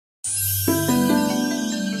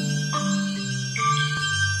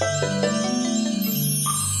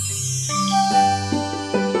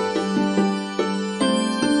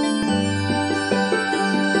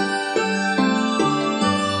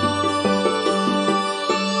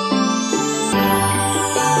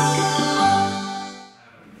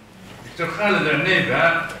Khaled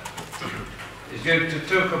Aneiba is going to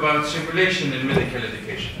talk about simulation in medical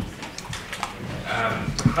education.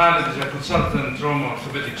 Khaled is a consultant trauma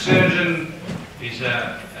orthopedic surgeon. He's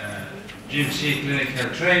a GMC clinical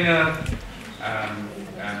trainer,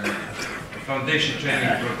 and a foundation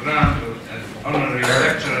training program, an honorary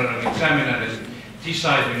lecturer and examiner at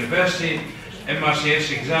Teesside University,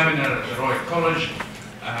 MRCS examiner at the Royal College,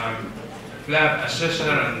 lab assessor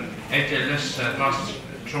and ATLS advanced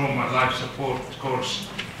trauma life support course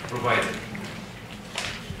provider.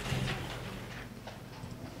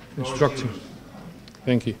 Instructor.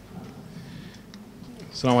 Thank you.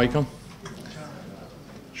 السلام عليكم.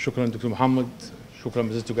 شكرا دكتور محمد. شكرا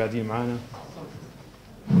ما زلتوا قاعدين معنا.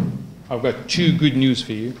 I've got two good news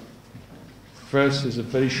for you. First is a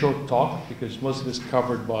very short talk because most of it's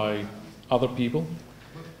covered by other people.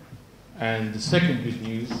 And the second good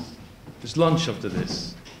news is lunch after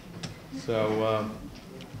this. So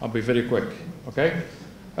I'll be very quick, okay?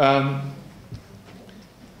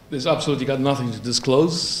 There's absolutely got nothing to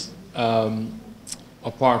disclose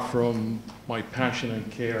apart from my passion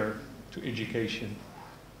and care to education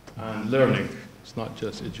and learning. It's not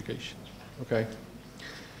just education, okay?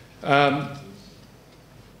 How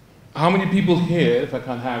many people here, if I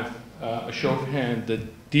can have a show of hand, that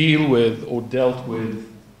deal with or dealt with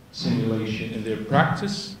simulation in their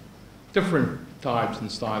practice? Different types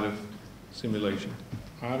and style of simulation.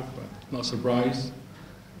 Not surprised.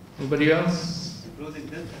 Anybody else?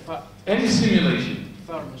 Any simulation?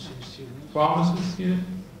 Pharmacists here?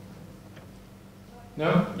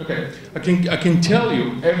 No? Okay. I can tell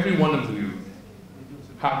you, every one of you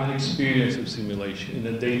have an experience of simulation in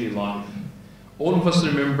a daily life. All of us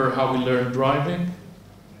remember how we learned driving.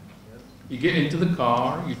 You get into the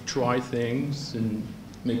car, you try things, and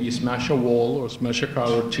maybe you smash a wall or smash a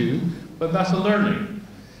car or two, but that's a learning.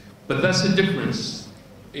 But that's the difference.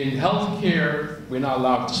 In healthcare, we're not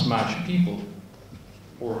allowed to smash people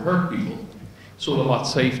or hurt people. It's all about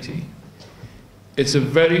safety. It's a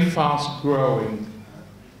very fast-growing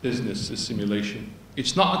business, this simulation.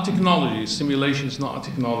 It's not a technology. Simulation is not a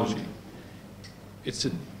technology. It's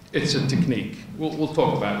a technique. We'll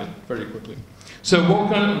talk about it very quickly. So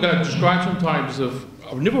I'm going to describe some types of,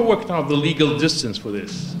 I've never worked out the legal distance for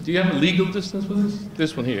this. Do you have a legal distance for this?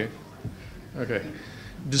 This one here. Okay.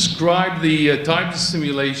 Describe the types of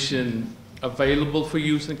simulation available for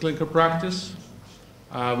use in clinical practice.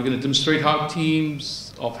 We're going to demonstrate how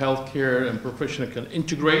teams of healthcare and professionals can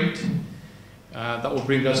integrate. That will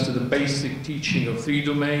bring us to the basic teaching of 3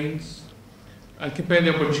 domains and compare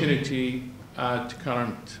the opportunity to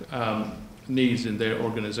current needs in their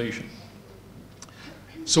organization.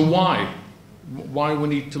 So why? Why we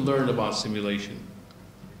need to learn about simulation?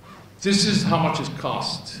 This is how much it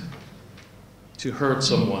costs to hurt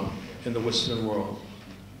someone in the Western world.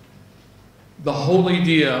 The whole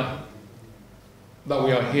idea that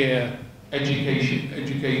we are here,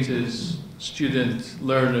 educators, students,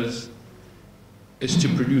 learners, is to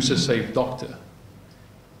produce a safe doctor,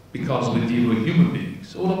 because we deal with human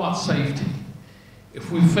beings. All about safety. If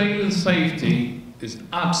we fail in safety, there's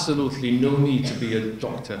absolutely no need to be a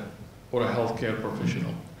doctor or a healthcare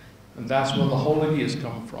professional. And that's where the whole ideas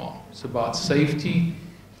come from. It's about safety,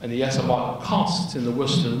 and yes, about costs in the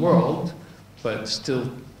Western world, but still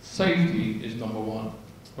safety is number one.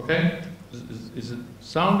 Okay? Is it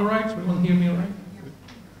sound all right? Does everyone hear me all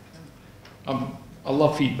right? I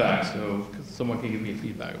love feedback, so someone can give me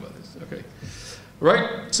feedback about this. Okay.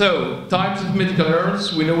 Right, so types of medical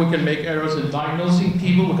errors. We know we can make errors in diagnosing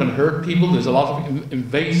people, we can hurt people. There's a lot of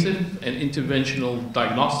invasive and interventional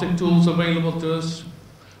diagnostic tools available to us.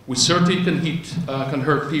 We certainly can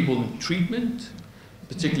hurt people in treatment,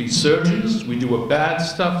 particularly surgeons. We do bad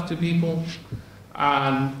stuff to people.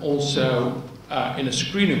 And also, in a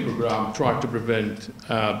screening program, try to prevent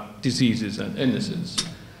diseases and illnesses.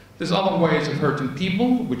 There's other ways of hurting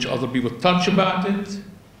people, which other people touch about it.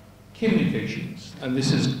 Communications, and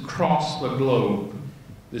this is across the globe.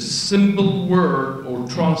 This simple word or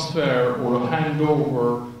transfer or a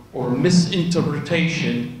handover or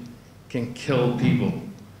misinterpretation can kill people.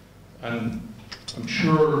 And I'm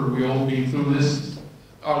sure we all been through this,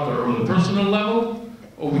 either on a personal level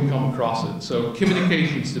or we come across it. So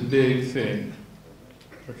communication is the big thing.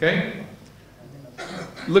 Okay?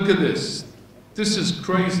 Look at this. This is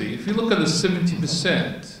crazy. If you look at the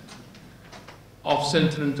 70% of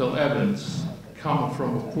sentimental evidence come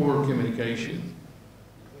from a poor communication.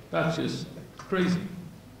 That's just crazy.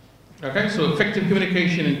 Okay, so effective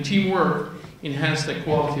communication and teamwork enhance the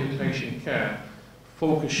quality of patient care.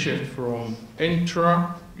 Focus shift from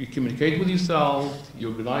you communicate with yourself, you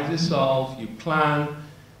organize yourself, you plan,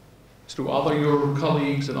 through other your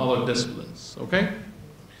colleagues and other disciplines, okay?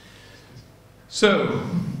 So,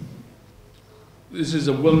 this is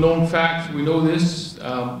a well-known fact, we know this.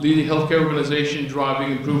 Leading healthcare organization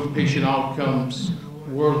driving improved patient outcomes,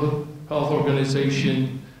 World Health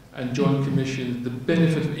Organization and Joint Commission, the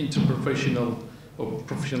benefit of interprofessional or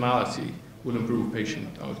professionality will improve patient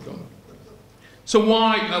outcome. So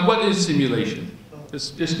why, what is simulation?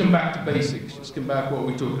 Just come back to basics, just come back to what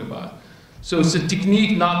we're talking about. So it's a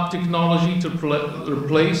technique, not technology, to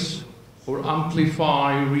replace or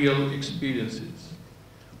amplify real experiences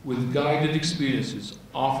with guided experiences,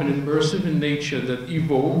 often immersive in nature, that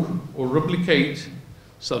evoke or replicate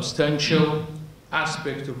substantial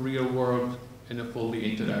aspects of real world in a fully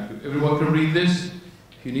interactive. Everyone can read this.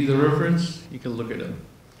 If you need a reference, you can look it up.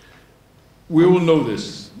 We all know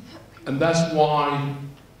this, and that's why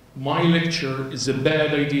my lecture is a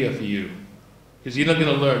bad idea for you, because you're not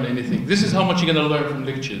going to learn anything. This is how much you're going to learn from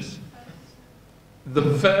lectures.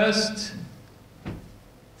 The first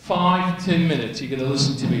 5–10 minutes, you're going to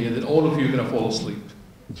listen to me, and then all of you are going to fall asleep.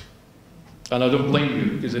 And I don't blame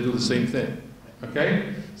you, because I do the same thing.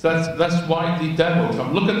 Okay? So that's why the demo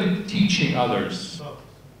comes. Look at the teaching others.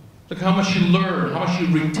 Look how much you learn, how much you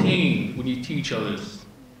retain when you teach others.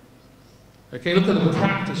 Okay? Look at the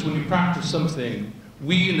practice, when you practice something.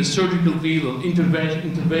 We in the surgical field,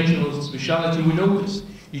 interventional specialty, we know this.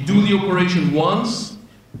 You do the operation once,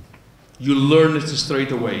 you learn it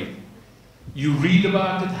straight away. You read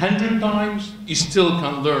about it 100 times, you still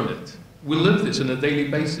can't learn it. We live this on a daily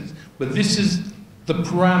basis. But this is the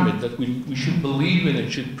pyramid that we should believe in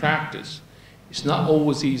and should practice. It's not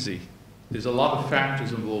always easy. There's a lot of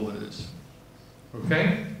factors involved in this.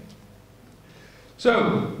 Okay?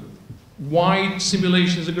 So, why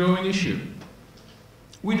simulation is a growing issue?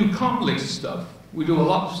 We do complex stuff. We do a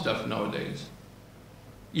lot of stuff nowadays.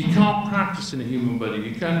 You can't practice in a human body.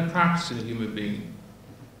 You can't practice in a human being.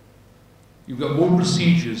 You've got more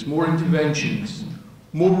procedures, more interventions,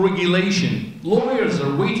 more regulation. Lawyers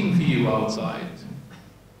are waiting for you outside.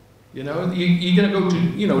 You know, you're going to go to,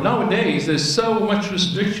 you know, nowadays there's so much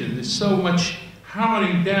restriction, there's so much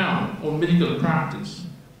hammering down on medical practice.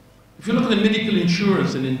 If you look at the medical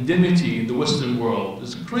insurance and indemnity in the Western world,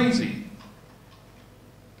 it's crazy.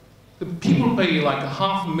 The people pay like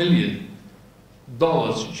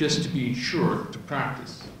 $500,000 just to be insured to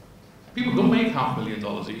practice. People don't make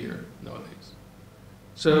 $500,000 a year nowadays.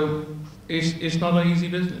 So it's not an easy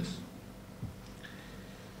business.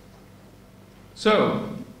 So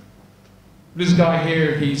this guy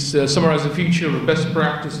here, he's summarized a feature of best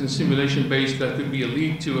practice in simulation-based that could be a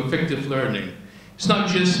lead to effective learning. It's not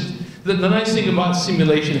just, the nice thing about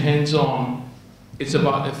simulation hands-on, it's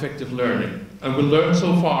about effective learning. And we learned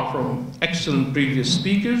so far from excellent previous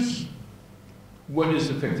speakers, what is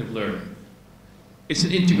effective learning? It's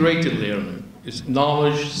an integrated learning. It's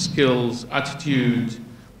knowledge, skills, attitude,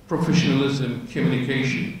 professionalism,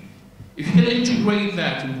 communication. If you can integrate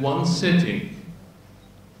that in one setting,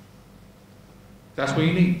 that's what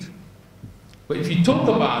you need. But if you talk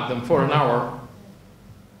about them for an hour,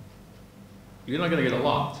 you're not going to get a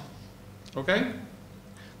lot. Okay?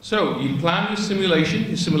 So you plan your simulation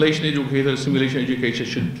educator, simulation education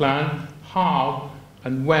should plan how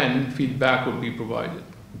and when feedback will be provided.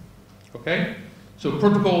 Okay? So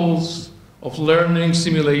protocols of learning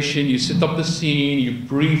simulation, you set up the scene, you're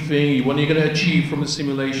briefing, what are you going to achieve from the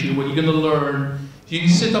simulation, what are you going to learn. You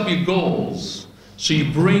set up your goals. So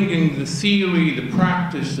you bring in the theory, the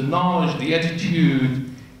practice, the knowledge, the attitude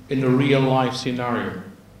in a real life scenario.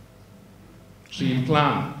 So you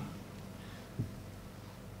plan.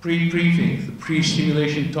 Pre-briefing, the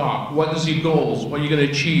pre-simulation talk. What is your goals? What are you going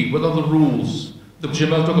to achieve? What are the rules? Dr.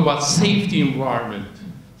 Jamal talk about safety environment.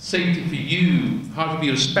 Safety for you, how to be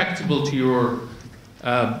respectable to your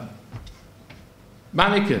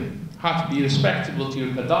mannequin, how to be respectable to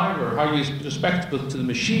your cadaver, how you be respectable to the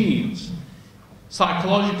machines.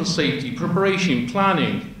 Psychological safety, preparation,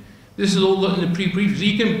 planning. This is all in the pre-brief. So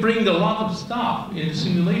you can bring a lot of stuff in the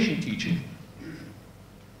simulation teaching.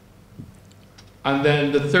 And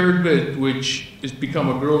then the third bit, which has become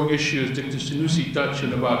a growing issue, is Dr. Sanusi touched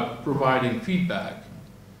on about providing feedback.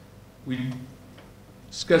 We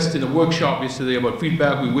discussed in a workshop yesterday about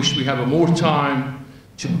feedback. We wish we have more time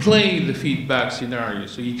to play the feedback scenario.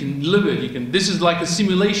 So you can live it. This is like a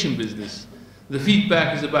simulation business. The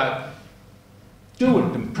feedback is about do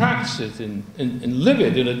it and practice it and live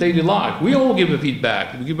it in a daily life. We all give a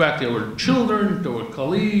feedback. We give back to our children, to our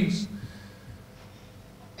colleagues,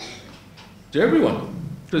 to everyone.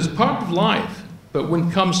 So it's part of life. But when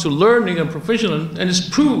it comes to learning and professional, and it's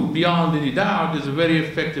proved beyond any doubt, it's a very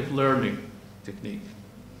effective learning technique.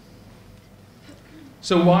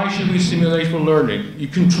 So why should we simulate for learning? You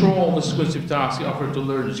control the sequence of tasks you offer to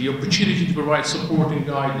learners, the opportunity to provide support and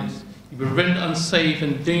guidance. You prevent unsafe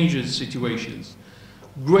and dangerous situations.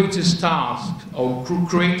 Greatest task, or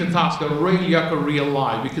create the tasks that really occur real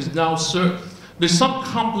life, because now there's some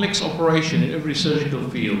complex operation in every surgical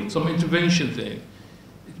field, some intervention thing.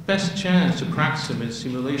 It's the best chance to practice them in a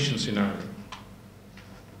simulation scenario.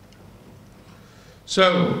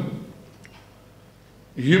 So,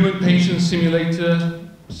 human patient simulator,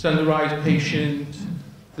 standardized patient.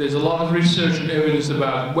 There's a lot of research and evidence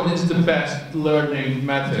about what is the best learning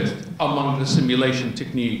method among the simulation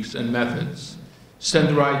techniques and methods.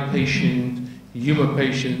 Standardized patient, human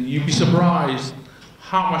patient. You'd be surprised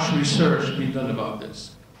how much research has been done about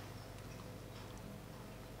this.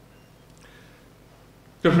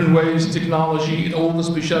 Different ways, technology in all the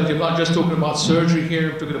specialties. I'm not just talking about surgery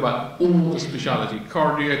here, I'm talking about all the specialty,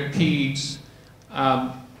 cardiac, peds,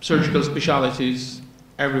 surgical specialties,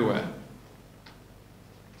 everywhere.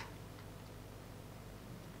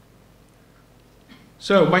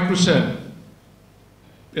 So, microsim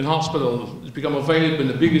in hospital has become available in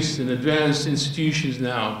the biggest and advanced institutions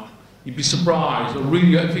now. You'd be surprised, or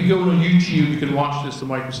really, if you go on YouTube, you can watch this, the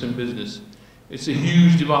microsim business. It's a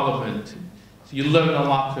huge development. So you learn a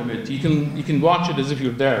lot from it. You can watch it as if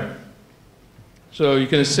you're there. So you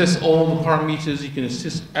can assess all the parameters, you can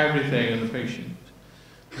assess everything in the patient.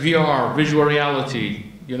 VR, visual reality,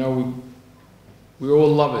 you know, we all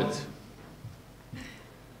love it.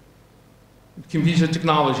 Computer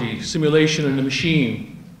technology, simulation in the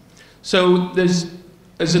machine. So there's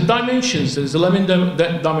the dimensions, there's 11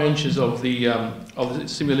 dimensions of the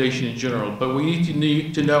simulation in general, but we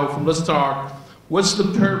need to know from the start, what's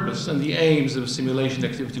the purpose and the aims of simulation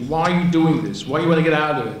activity? Why are you doing this? Why do you want to get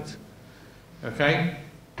out of it? Okay?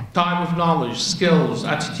 Type of knowledge, skills,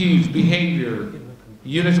 attitudes, behavior,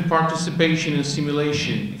 unit of participation in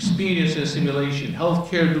simulation, experience in simulation,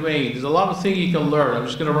 healthcare domain. There's a lot of things you can learn. I'm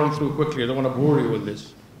just going to run through quickly. I don't want to bore you with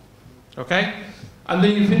this. Okay? And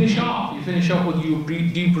then you finish off. You finish off with your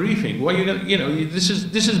debriefing. Well, this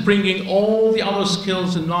is bringing all the other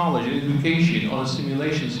skills and knowledge and education on a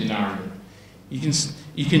simulation scenario. You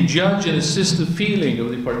can judge and assess the feeling of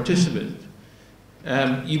the participant.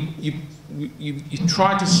 You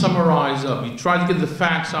try to summarize up. You try to get the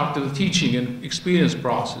facts after the teaching and experience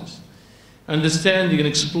process. Understanding and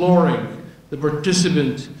exploring the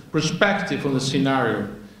participant perspective on the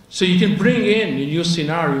scenario. So you can bring in your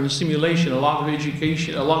scenario, in simulation, a lot of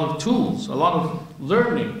education, a lot of tools, a lot of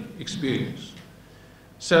learning experience.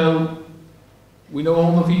 So we know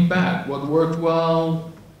all the feedback, what worked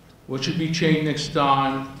well, what should be changed next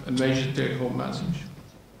time, and major take-home message.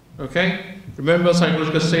 Okay? Remember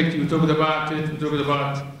psychological safety, we talked about it, we talked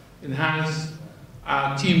about enhanced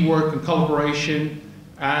teamwork and collaboration,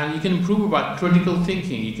 and you can improve about critical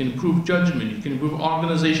thinking, you can improve judgment, you can improve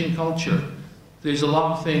organization culture. There's a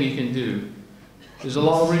lot of things you can do. There's a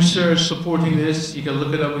lot of research supporting this. You can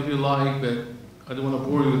look it up if you like, but I don't want to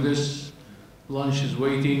bore you with this. Lunch is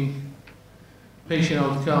waiting. Patient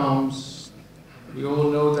outcomes, we all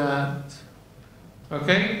know that.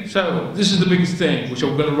 Okay, so this is the biggest thing, which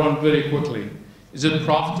I'm going to run very quickly. Is it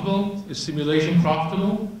profitable? Is simulation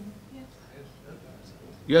profitable? Yes.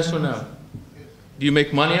 Yes or no? Do you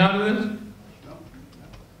make money out of it? No.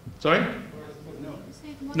 Sorry?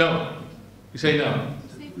 No. No. You say no.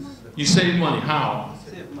 You save money. How?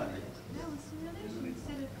 Save money.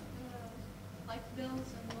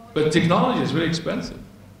 But technology is very expensive.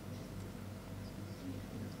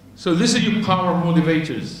 So this is your power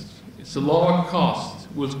motivators. It's a lower cost.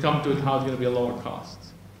 We'll come to it how it's going to be a lower cost.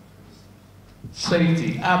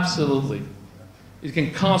 Safety, absolutely. It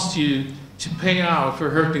can cost you to pay out for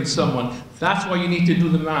hurting someone. That's why you need to do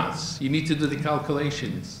the maths. You need to do the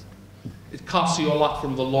calculations. It costs you a lot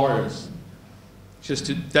from the lawyers just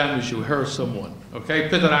to damage you, hurt someone. Okay?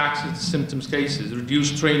 Better accident symptoms cases,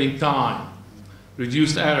 reduced training time,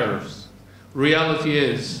 reduced errors. Reality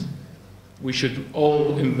is, we should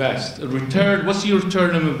all invest. A return, what's your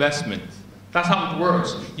return on investment? That's how it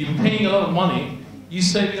works. You're paying a lot of money, you're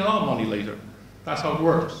saving a lot of money later. That's how it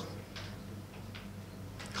works.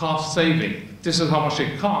 Cost saving. This is how much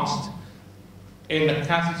it costs in a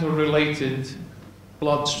catheter-related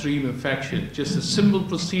bloodstream infection. Just a simple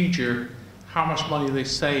procedure, how much money they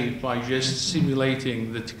save by just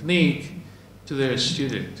simulating the technique to their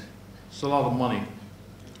student. It's a lot of money.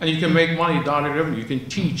 And you can make money, direct revenue. You can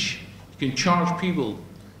teach. You can charge people.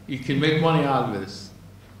 You can make money out of this.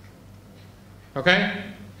 Okay?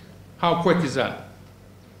 How quick is that?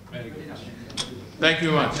 Very good. Thank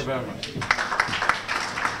you much. Thank you very much.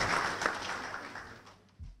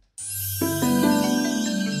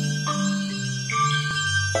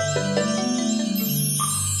 you.